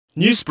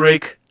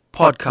Newsbreak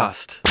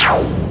podcast.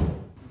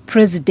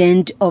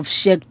 President of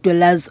Sheikh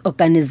Dwellers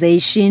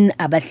organization,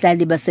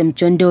 Abahlali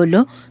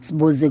Basemjondolo,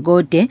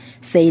 Zikode,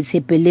 says he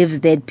believes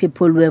that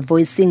people were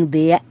voicing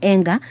their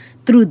anger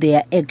through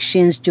their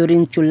actions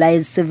during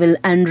July's civil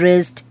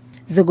unrest.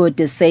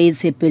 Zikode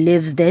says he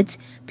believes that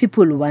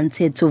people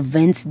wanted to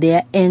vent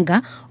their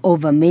anger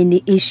over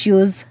many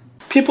issues.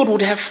 People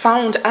would have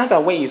found other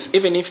ways,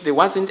 even if there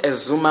wasn't a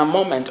Zuma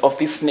moment of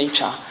this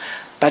nature.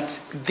 But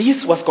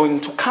this was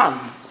going to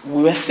come.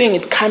 We were seeing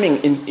it coming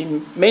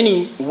in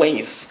many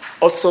ways,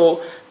 also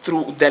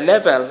through the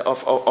level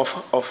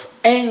of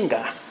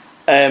anger.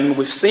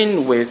 We've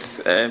seen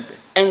with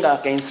anger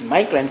against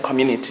migrant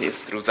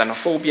communities through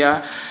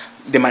xenophobia,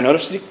 the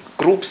minority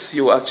groups,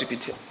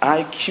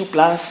 LGBTIQ+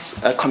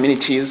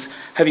 communities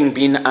having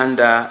been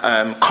under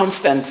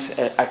constant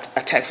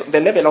attacks,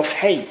 the level of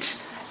hate.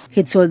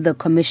 He told the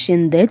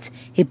commission that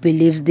he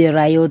believes the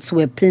riots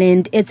were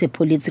planned at a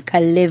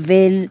political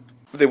level.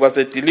 There was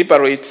a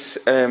deliberate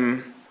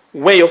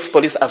way of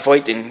police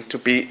avoiding to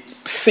be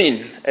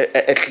seen,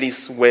 at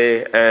least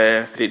where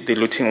the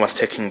looting was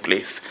taking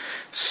place.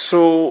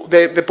 So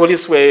the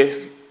police were,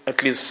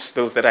 at least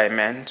those that I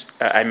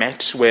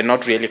met, were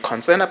not really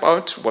concerned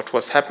about what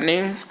was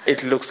happening.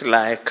 It looks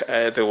like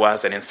there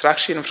was an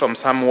instruction from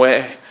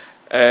somewhere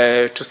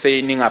to say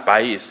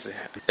ningabhayisi,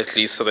 at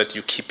least so that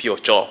you keep your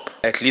job.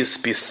 At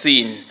least be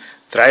seen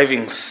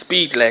driving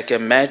speed like a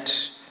mad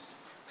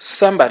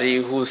somebody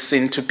who's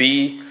seen to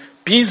be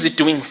busy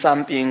doing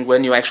something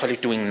when you're actually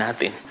doing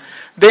nothing.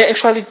 They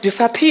actually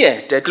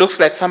disappeared. It looks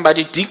like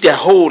somebody digged a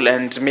hole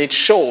and made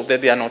sure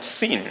that they are not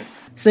seen.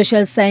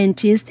 Social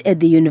scientist at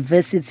the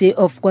University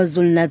of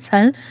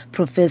KwaZulu-Natal,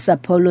 Professor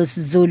Paulos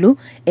Zulu,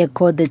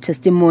 echoed the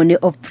testimony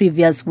of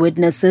previous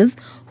witnesses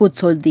who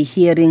told the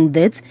hearing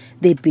that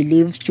they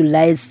believe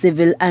July's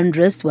civil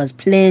unrest was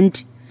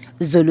planned.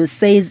 Zulu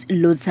says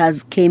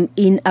looters came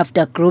in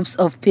after groups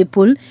of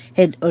people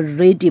had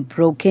already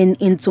broken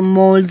into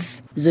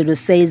malls. Zulu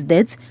says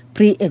that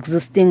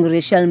pre-existing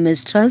racial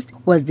mistrust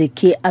was the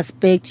key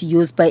aspect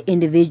used by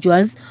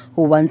individuals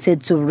who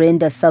wanted to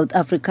render South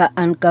Africa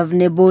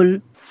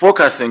ungovernable.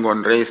 Focusing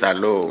on race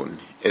alone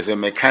as a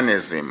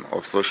mechanism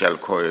of social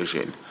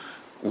cohesion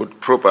would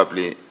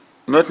probably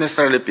not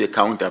necessarily be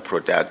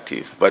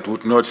counterproductive, but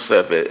would not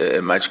serve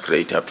a much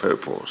greater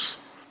purpose.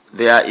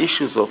 There are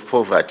issues of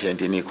poverty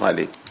and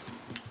inequality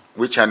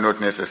which are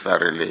not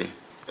necessarily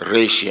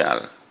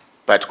racial,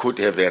 but could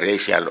have a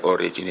racial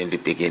origin in the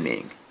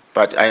beginning.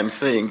 But I am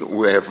saying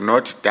we have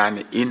not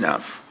done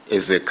enough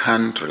as a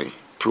country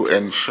to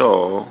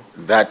ensure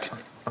that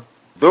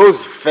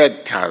those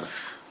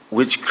factors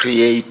which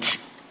create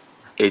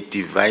a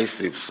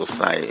divisive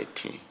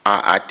society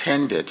are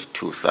attended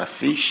to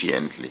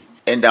sufficiently.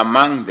 And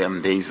among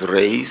them, there is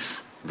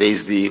race, there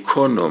is the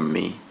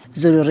economy.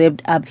 Zulu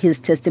wrapped up his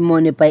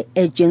testimony by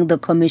urging the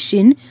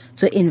commission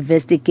to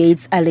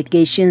investigate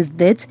allegations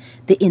that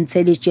the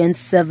intelligence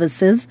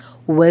services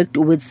worked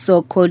with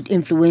so-called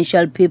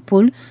influential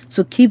people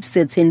to keep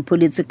certain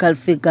political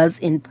figures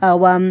in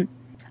power.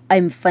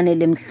 I'm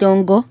Fanele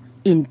Mhlongo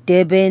in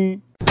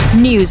Durban.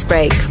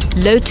 Newsbreak,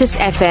 Lotus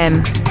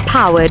FM,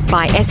 powered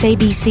by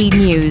SABC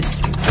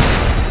News.